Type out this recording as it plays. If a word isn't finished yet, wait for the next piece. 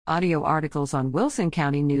Audio articles on Wilson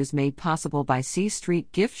County News made possible by C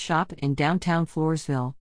Street Gift Shop in downtown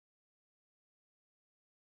Floresville.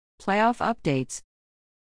 Playoff updates.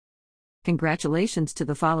 Congratulations to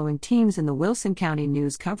the following teams in the Wilson County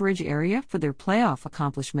News coverage area for their playoff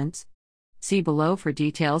accomplishments. See below for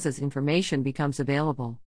details as information becomes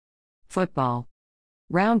available. Football.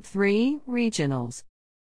 Round 3, Regionals.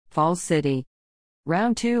 Falls City.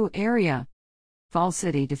 Round 2, Area. Falls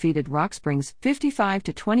City defeated Rock Springs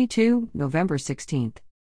 55-22, November 16th.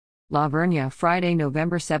 La Vernia Friday,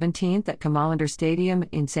 November 17th at Comalander Stadium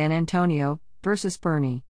in San Antonio, versus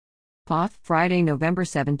Bernie. Poth Friday, November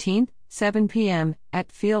 17th, 7 p.m.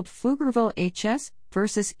 at Field Pflugerville HS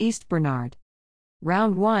versus East Bernard.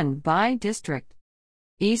 Round 1 by District.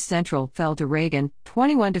 East Central fell to Reagan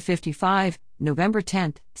 21-55, November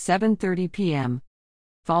 10th, 7:30 p.m.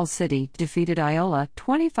 Falls City defeated Iola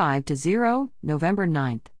 25-0, November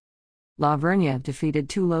 9th. La Vernia defeated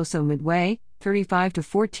Tuloso Midway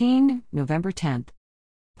 35-14, November 10th.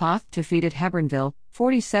 Poth defeated Hebbronville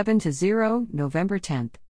 47-0, November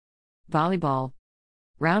 10th. Volleyball.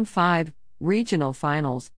 Round 5, Regional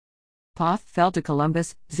Finals. Poth fell to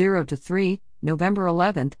Columbus 0-3, November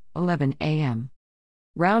 11th, 11 a.m.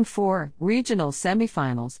 Round 4, Regional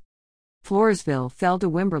Semifinals. Floresville fell to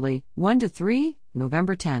Wimberley 1-3,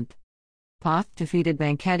 November 10th. Poth defeated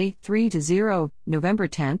Banquetti 3-0, November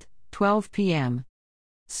 10th, 12 p.m.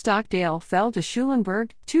 Stockdale fell to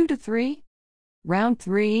Schulenburg 2-3. Round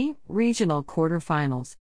 3, Regional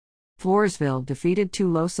Quarterfinals. Floresville defeated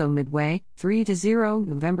Tuloso Midway 3-0,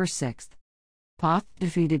 November 6th. Poth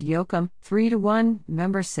defeated Yoakum 3-1,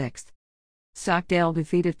 November 6th. Stockdale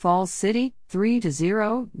defeated Falls City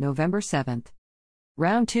 3-0, November 7th.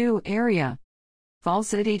 Round 2, Area. Falls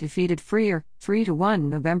City defeated Freer 3-1,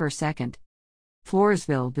 November 2nd.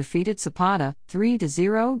 Floresville defeated Zapata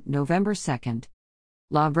 3-0, November 2nd.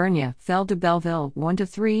 La Vernia fell to Belleville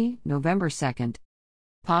 1-3, November 2nd.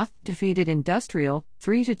 Poth defeated Industrial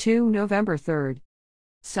 3-2, November 3rd.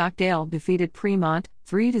 Stockdale defeated Fremont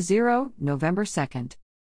 3-0, November 2nd.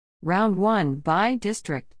 Round 1 by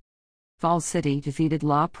District. Falls City defeated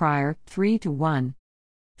La Pryor 3-1.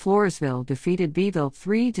 Floresville defeated Beeville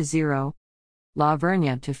 3-0. La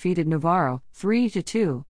Vernia defeated Navarro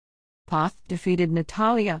 3-2. Poth defeated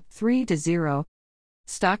Natalia 3-0.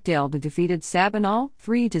 Stockdale defeated Sabinal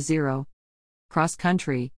 3-0. Cross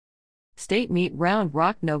Country. State Meet Round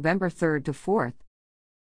Rock November 3rd to 4th.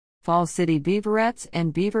 Falls City Beaverettes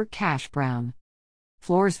and Beaver Cash Brown.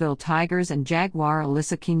 Floresville Tigers and Jaguar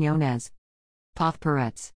Alyssa Quinones. Poth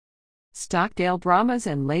Pirettes. Stockdale Brahmas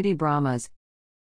and Lady Brahmas.